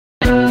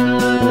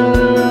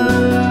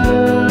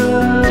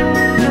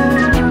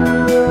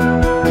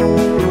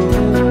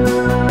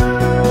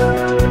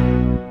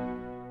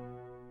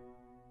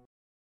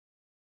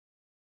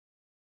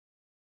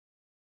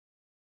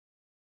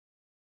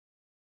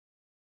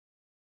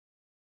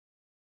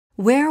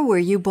Where were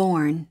you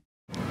born?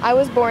 I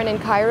was born in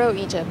Cairo,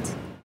 Egypt.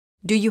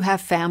 Do you have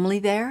family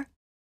there?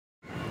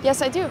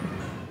 Yes, I do.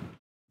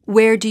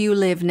 Where do you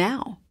live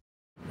now?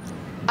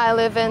 I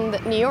live in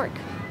New York.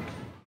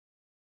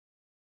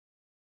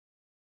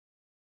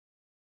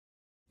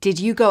 Did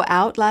you go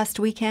out last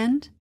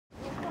weekend?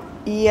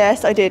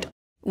 Yes, I did.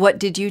 What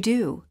did you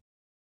do?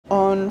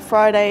 On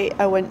Friday,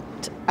 I went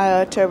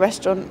to a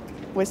restaurant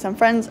with some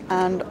friends,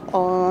 and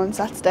on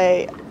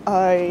Saturday,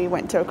 I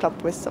went to a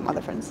club with some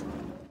other friends.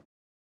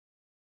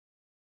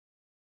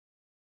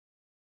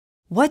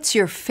 What's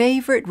your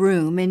favorite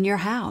room in your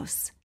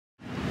house?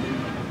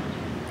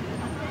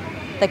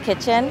 The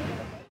kitchen.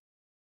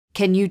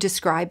 Can you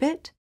describe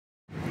it?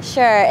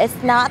 Sure,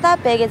 it's not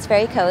that big. It's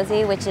very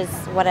cozy, which is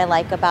what I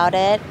like about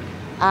it.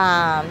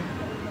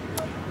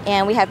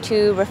 And we have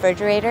 2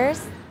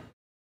 refrigerators.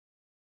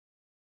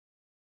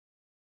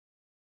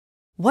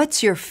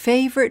 What's your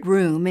favorite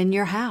room in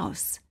your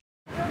house?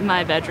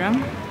 My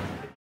bedroom.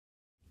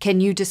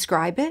 Can you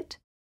describe it?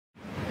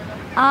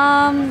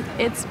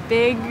 It's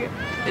big.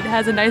 It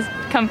has a nice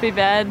comfy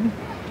bed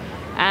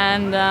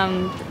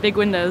and big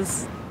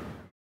windows.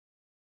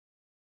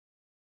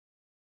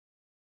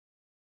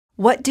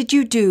 What did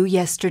you do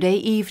yesterday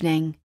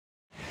evening?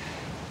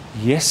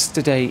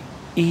 Yesterday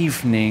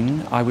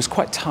evening, I was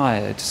quite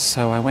tired,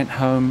 so I went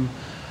home.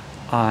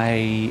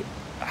 I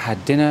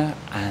had dinner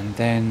and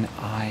then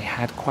I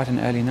had quite an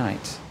early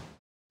night.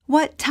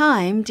 What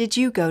time did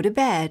you go to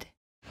bed?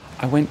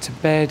 I went to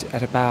bed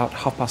at about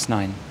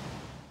 9:30.